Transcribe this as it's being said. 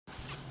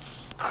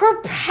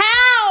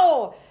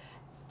Kerpow!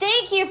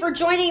 Thank you for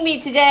joining me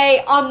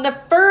today on the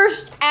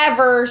first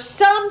ever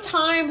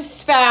Sometimes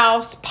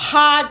Spouse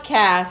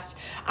podcast.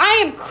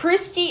 I am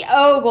Christy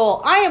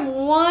Ogle. I am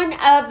one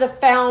of the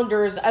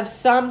founders of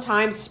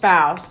Sometimes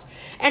Spouse.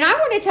 And I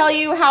want to tell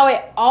you how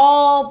it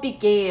all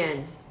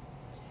began.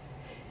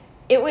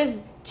 It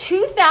was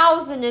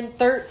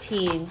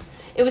 2013.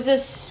 It was a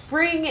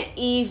spring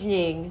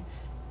evening.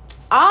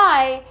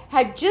 I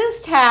had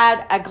just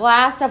had a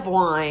glass of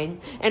wine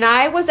and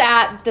I was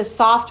at the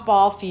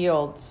softball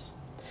fields.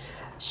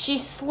 She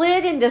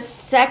slid into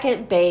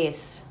second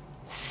base.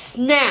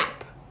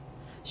 Snap.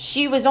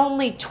 She was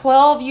only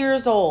 12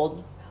 years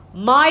old.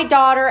 My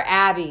daughter,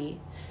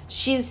 Abby.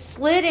 She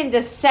slid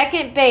into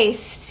second base,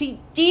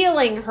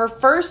 stealing her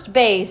first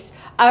base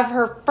of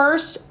her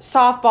first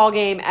softball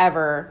game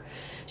ever.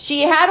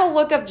 She had a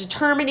look of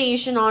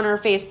determination on her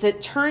face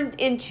that turned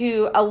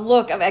into a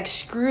look of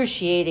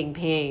excruciating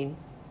pain.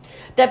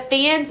 The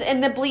fans in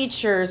the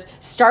bleachers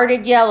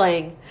started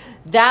yelling,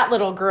 "That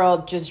little girl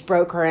just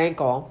broke her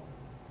ankle."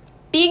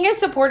 Being a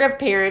supportive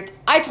parent,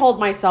 I told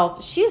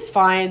myself, she's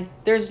fine.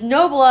 There's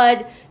no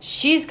blood.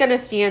 She's going to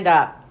stand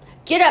up.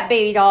 Get up,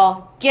 baby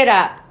doll. Get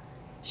up.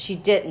 She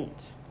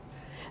didn't.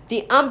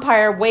 The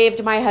umpire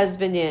waved my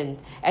husband in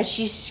as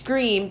she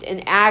screamed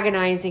in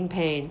agonizing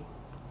pain.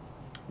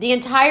 The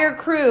entire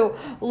crew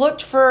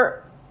looked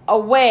for a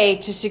way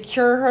to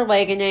secure her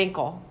leg and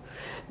ankle.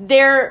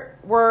 There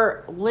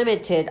were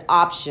limited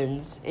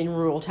options in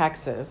rural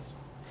Texas.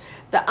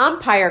 The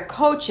umpire,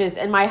 coaches,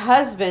 and my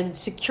husband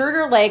secured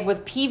her leg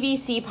with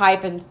PVC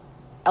pipe and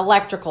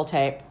electrical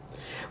tape.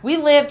 We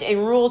lived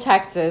in rural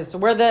Texas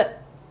where the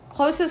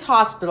closest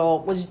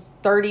hospital was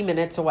 30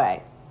 minutes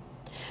away.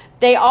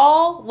 They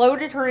all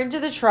loaded her into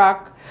the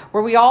truck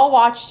where we all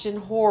watched in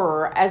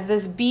horror as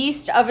this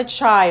beast of a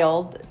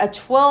child, a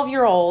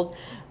 12-year-old,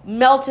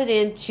 melted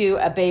into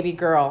a baby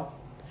girl,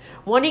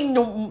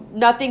 wanting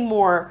nothing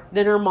more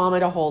than her mama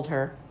to hold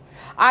her.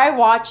 I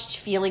watched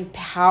feeling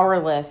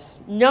powerless,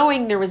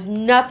 knowing there was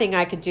nothing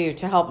I could do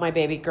to help my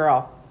baby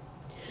girl.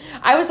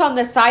 I was on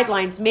the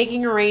sidelines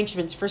making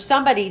arrangements for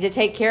somebody to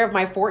take care of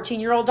my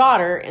 14-year-old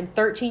daughter and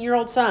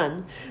 13-year-old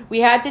son.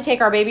 We had to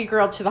take our baby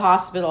girl to the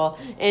hospital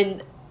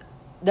in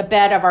the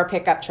bed of our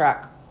pickup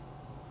truck.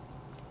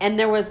 And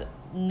there was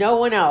no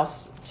one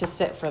else to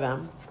sit for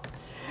them.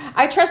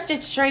 I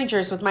trusted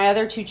strangers with my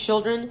other two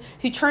children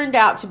who turned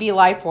out to be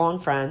lifelong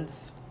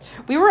friends.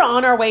 We were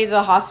on our way to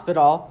the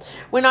hospital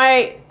when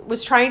I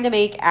was trying to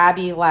make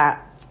Abby laugh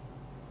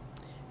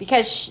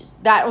because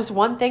that was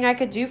one thing I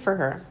could do for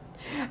her.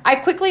 I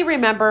quickly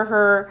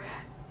remembered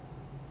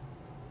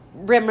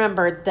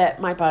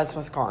that my buzz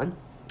was gone.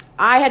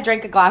 I had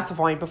drank a glass of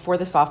wine before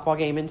the softball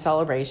game in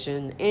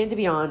celebration, and to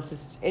be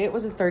honest, it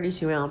was a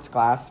 32-ounce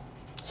glass.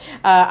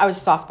 I was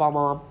a softball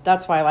mom.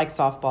 That's why I like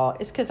softball.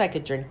 It's because I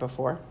could drink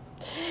before.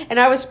 And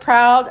I was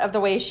proud of the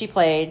way she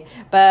played,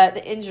 but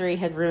the injury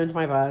had ruined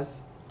my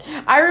buzz.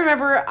 I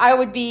remember I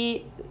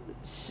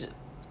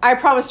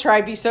promised her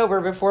I'd be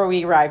sober before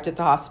we arrived at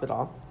the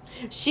hospital.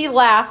 She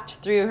laughed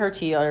through her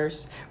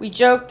tears. We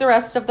joked the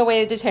rest of the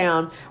way to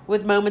town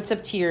with moments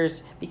of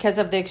tears because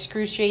of the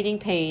excruciating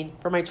pain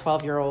for my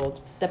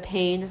 12-year-old. The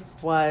pain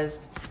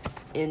was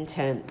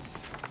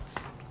intense.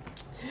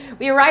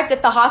 We arrived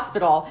at the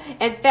hospital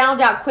and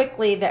found out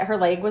quickly that her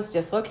leg was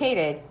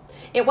dislocated.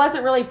 It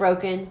wasn't really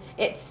broken.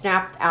 It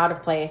snapped out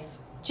of place,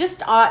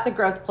 just at the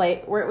growth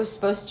plate where it was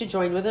supposed to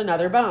join with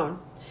another bone.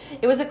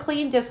 It was a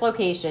clean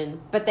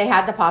dislocation, but they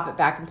had to pop it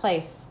back in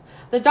place.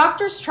 The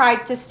doctors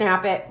tried to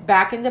snap it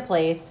back into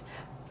place,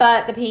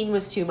 but the pain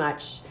was too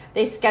much.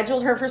 They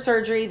scheduled her for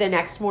surgery the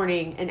next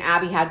morning, and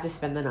Abby had to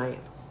spend the night.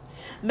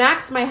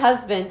 Max, my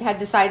husband, had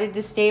decided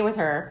to stay with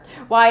her,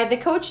 while the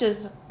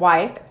coach's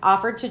wife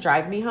offered to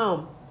drive me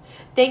home.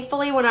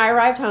 Thankfully, when I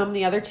arrived home,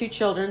 the other two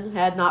children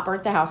had not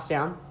burnt the house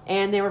down,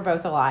 and they were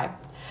both alive.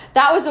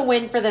 That was a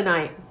win for the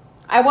night.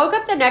 I woke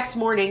up the next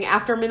morning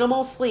after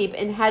minimal sleep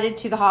and headed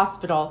to the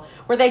hospital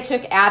where they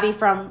took Abby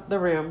from the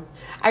room.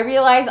 I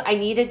realized I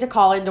needed to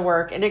call into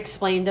work and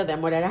explain to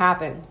them what had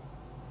happened.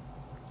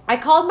 I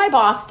called my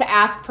boss to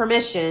ask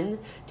permission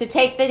to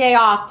take the day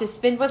off to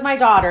spend with my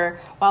daughter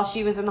while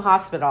she was in the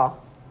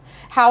hospital.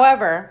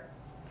 However,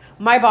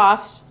 my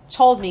boss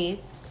told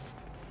me,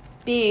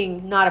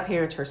 being not a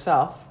parent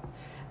herself,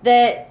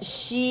 that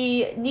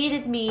she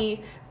needed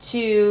me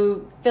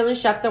to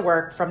finish up the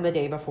work from the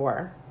day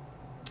before.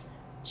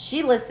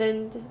 She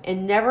listened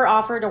and never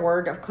offered a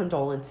word of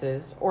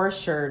condolences or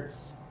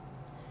assurance.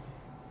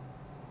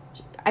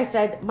 I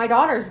said, my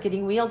daughter's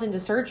getting wheeled into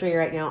surgery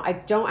right now. I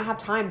don't have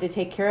time to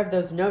take care of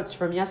those notes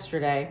from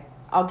yesterday.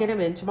 I'll get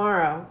them in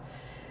tomorrow.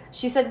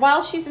 She said,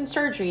 while she's in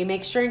surgery,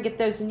 make sure and get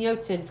those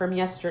notes in from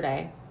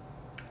yesterday.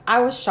 I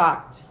was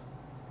shocked.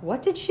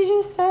 What did she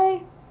just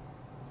say?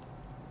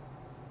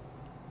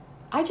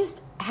 I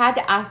just had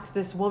to ask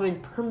this woman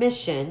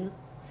permission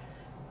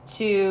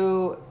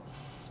to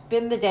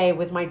spend the day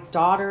with my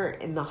daughter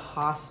in the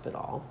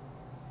hospital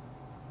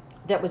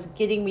that was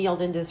getting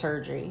wheeled into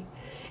surgery.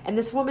 And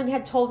this woman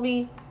had told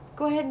me,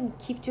 go ahead and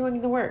keep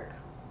doing the work.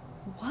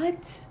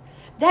 What?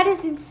 That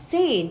is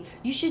insane.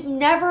 You should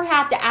never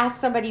have to ask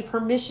somebody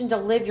permission to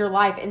live your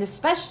life, and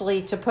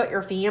especially to put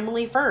your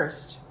family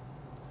first.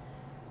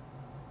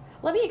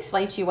 Let me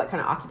explain to you what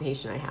kind of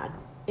occupation I had.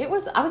 I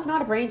was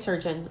not a brain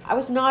surgeon. I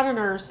was not a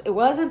nurse. It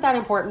wasn't that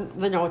important,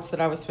 the notes that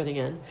I was putting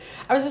in.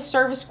 I was a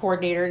service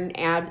coordinator in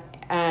an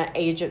ad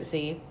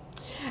agency.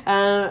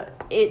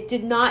 It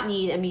did not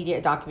need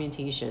immediate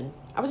documentation.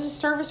 I was a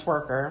service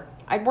worker.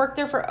 I'd worked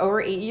there for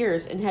over 8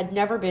 years and had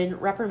never been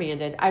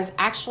reprimanded. I was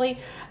actually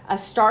a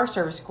star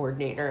service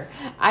coordinator.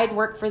 I'd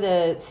worked for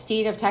the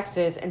state of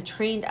Texas and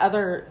trained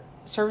other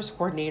service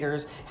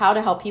coordinators how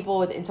to help people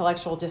with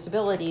intellectual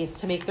disabilities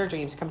to make their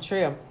dreams come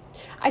true.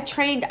 I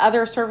trained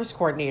other service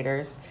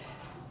coordinators.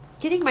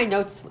 Getting my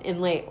notes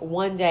in late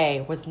one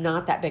day was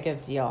not that big of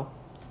a deal.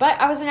 But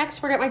I was an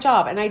expert at my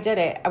job, and I did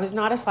it. I was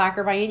not a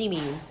slacker by any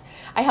means.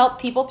 I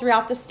helped people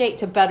throughout the state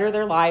to better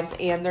their lives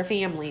and their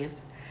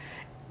families.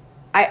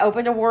 I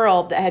opened a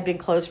world that had been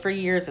closed for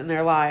years in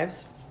their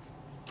lives.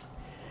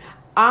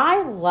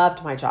 I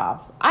loved my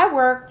job. I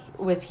worked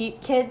with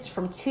kids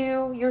from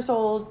 2 years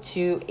old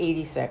to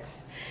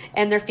 86,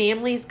 and their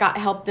families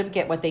helped them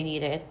get what they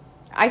needed.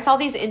 I saw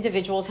these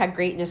individuals had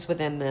greatness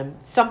within them,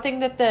 something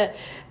that the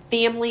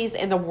families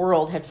and the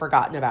world had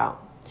forgotten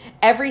about.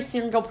 Every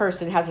single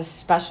person has a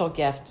special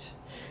gift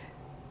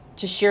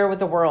to share with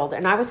the world,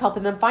 and I was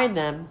helping them find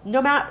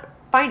no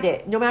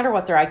matter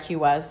what their IQ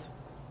was.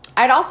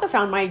 I'd also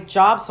found my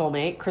job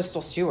soulmate,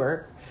 Crystal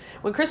Stewart.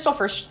 When Crystal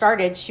first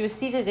started, she was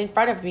seated in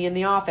front of me in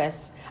the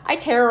office. I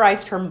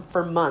terrorized her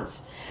for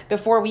months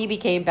before we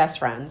became best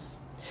friends.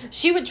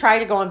 She would try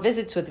to go on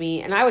visits with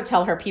me, and I would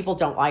tell her people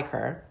don't like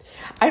her.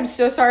 I'm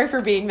so sorry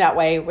for being that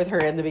way with her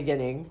in the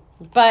beginning,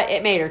 but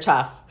it made her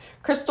tough.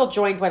 Crystal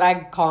joined what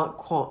I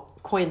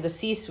coined the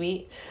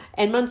C-suite,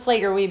 and months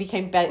later, we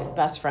became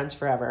best friends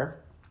forever.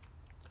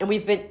 And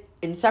we've been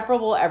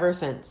inseparable ever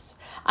since.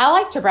 I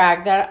like to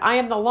brag that I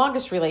am the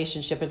longest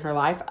relationship in her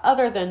life,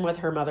 other than with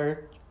her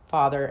mother,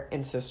 father,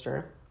 and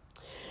sister.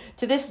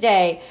 To this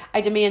day,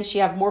 I demand she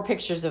have more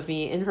pictures of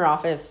me in her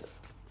office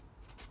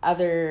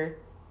than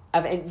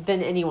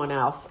anyone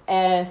else,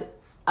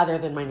 other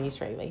than my niece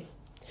Rayleigh.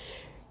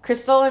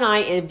 Crystal and I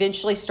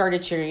eventually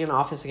started sharing an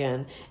office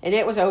again, and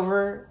it was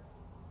over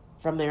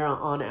from there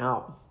on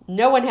out.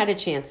 No one had a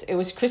chance. It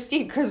was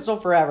Christy and Crystal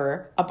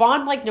forever. A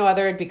bond like no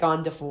other had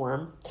begun to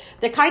form.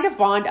 The kind of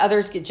bond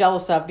others get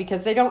jealous of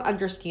because they don't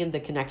understand the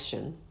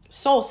connection.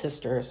 Soul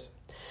sisters.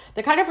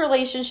 The kind of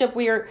relationship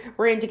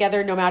we're in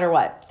together no matter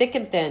what. Thick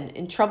and thin.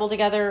 In trouble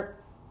together.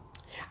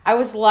 I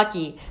was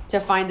lucky to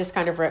find this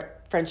kind of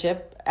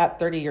friendship at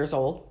 30 years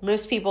old.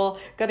 Most people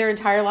go their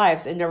entire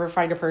lives and never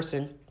find a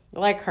person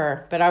like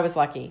her, but I was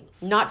lucky.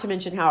 Not to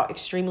mention how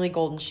extremely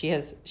golden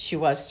she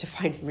was to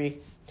find me.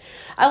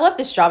 I love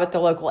this job at the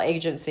local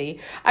agency.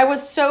 I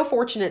was so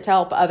fortunate to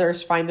help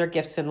others find their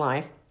gifts in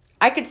life.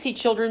 I could see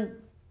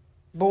children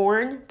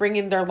born,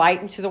 bringing their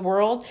light into the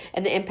world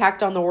and the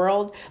impact on the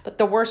world. But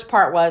the worst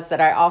part was that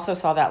I also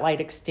saw that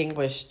light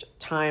extinguished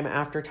time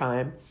after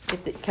time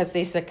because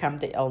they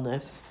succumbed to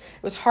illness.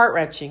 It was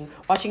heart-wrenching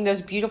watching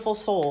those beautiful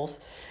souls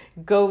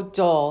go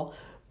dull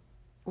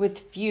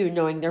with few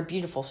knowing their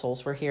beautiful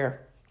souls were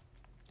here.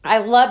 I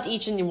loved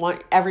each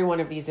and every one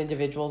of these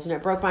individuals, and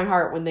it broke my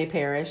heart when they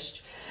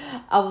perished.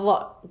 A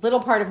little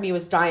part of me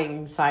was dying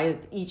inside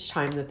each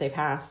time that they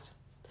passed.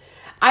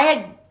 I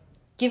had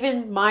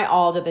given my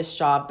all to this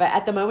job, but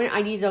at the moment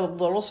I needed a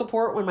little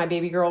support when my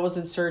baby girl was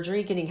in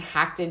surgery getting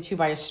hacked into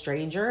by a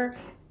stranger.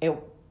 It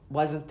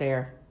wasn't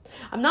there.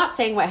 I'm not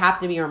saying what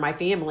happened to me or my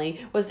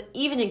family was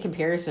even in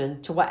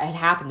comparison to what had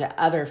happened to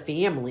other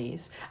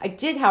families. I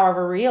did,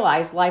 however,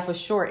 realize life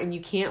was short and you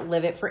can't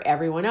live it for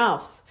everyone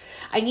else.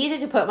 I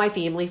needed to put my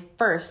family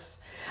first.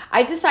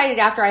 I decided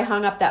after I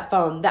hung up that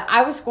phone that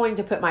I was going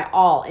to put my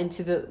all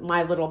into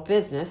my little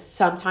business,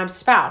 sometimes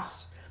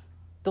spouse.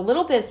 The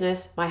little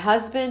business my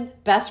husband,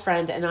 best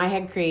friend, and I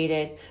had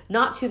created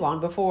not too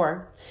long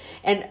before.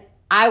 And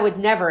I would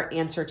never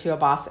answer to a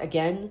boss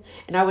again,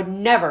 and I would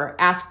never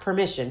ask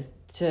permission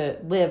to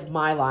live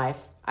my life.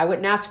 I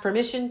wouldn't ask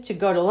permission to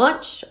go to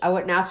lunch. I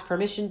wouldn't ask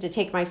permission to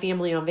take my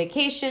family on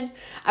vacation.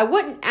 I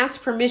wouldn't ask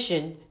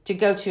permission to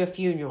go to a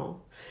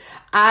funeral.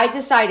 I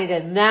decided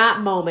in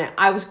that moment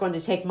I was going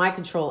to take my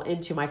control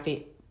into my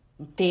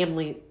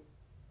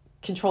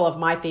control of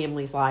my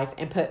family's life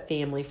and put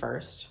family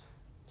first.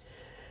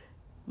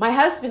 My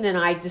husband and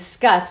I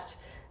discussed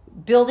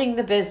building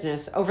the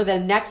business over the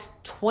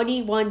next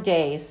 21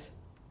 days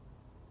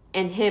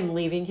and him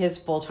leaving his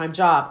full-time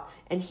job.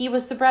 And he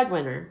was the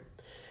breadwinner.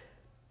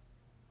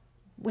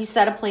 We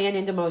set a plan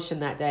into motion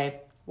that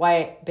day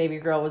while baby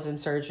girl was in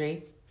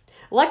surgery.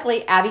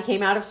 Luckily, Abby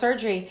came out of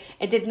surgery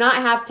and did not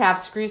have to have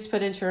screws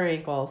put into her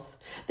ankles.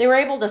 They were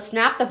able to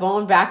snap the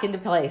bone back into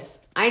place.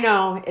 I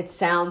know, it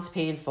sounds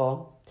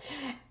painful.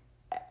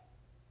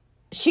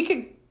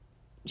 She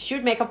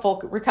would make a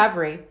full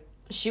recovery.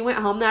 She went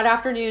home that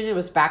afternoon and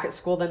was back at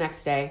school the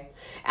next day.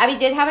 Abby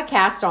did have a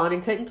cast on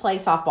and couldn't play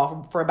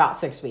softball for about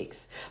 6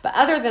 weeks. But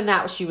other than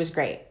that, she was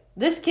great.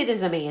 This kid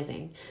is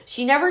amazing.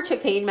 She never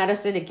took pain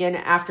medicine again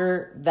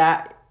after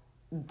that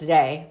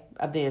day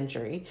of the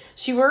injury.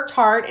 She worked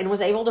hard and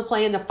was able to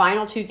play in the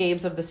final 2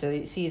 games of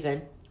the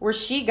season, where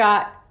she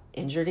got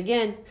injured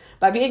again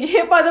by being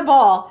hit by the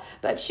ball.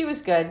 But she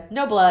was good.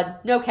 No blood,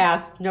 no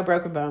cast, no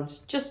broken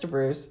bones, just a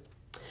bruise.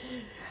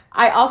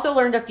 I also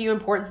learned a few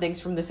important things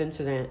from this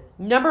incident.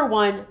 Number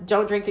 1,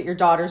 don't drink at your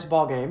daughter's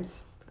ball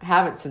games. I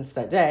haven't since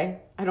that day.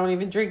 I don't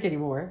even drink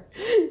anymore.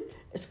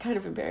 It's kind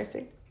of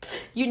embarrassing.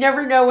 You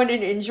never know when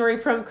an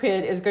injury-prone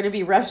kid is going to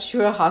be rushed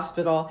to a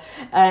hospital.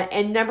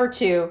 And number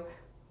 2,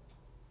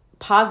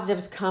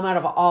 positives come out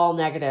of all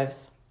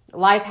negatives.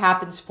 Life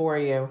happens for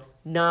you,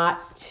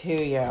 not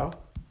to you.